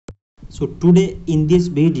So today in this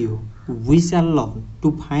video we shall learn to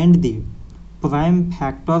find the prime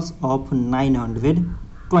factors of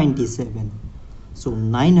 927. So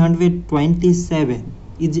 927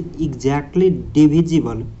 is exactly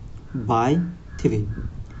divisible by 3.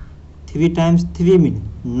 3 times 3 means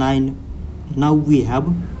 9. Now we have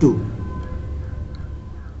 2.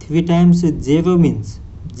 3 times 0 means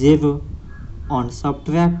 0. On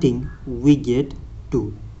subtracting we get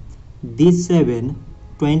 2. This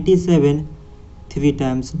 27, 3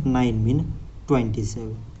 times 9 means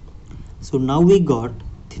 27. So now we got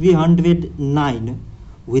 309,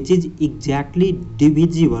 which is exactly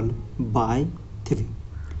divisible by 3.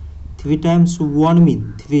 3 times 1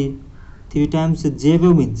 means 3. 3 times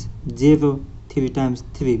 0 means 0. 3 times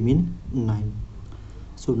 3 means 9.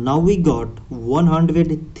 So now we got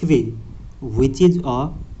 103, which is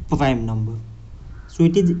a prime number. So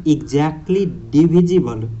it is exactly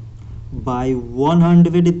divisible by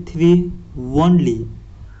 103 only,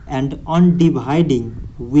 and on dividing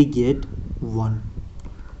we get 1.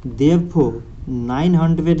 Therefore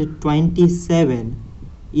 927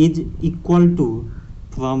 is equal to,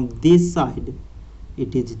 from this side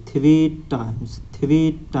it is 3 times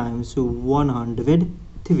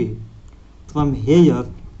 103. From here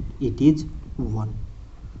it is 1.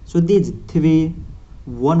 So these 3,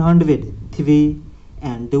 103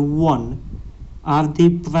 and 1 are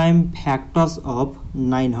the prime factors of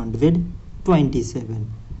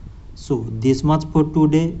 927. So this much for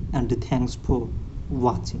today, and thanks for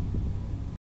watching.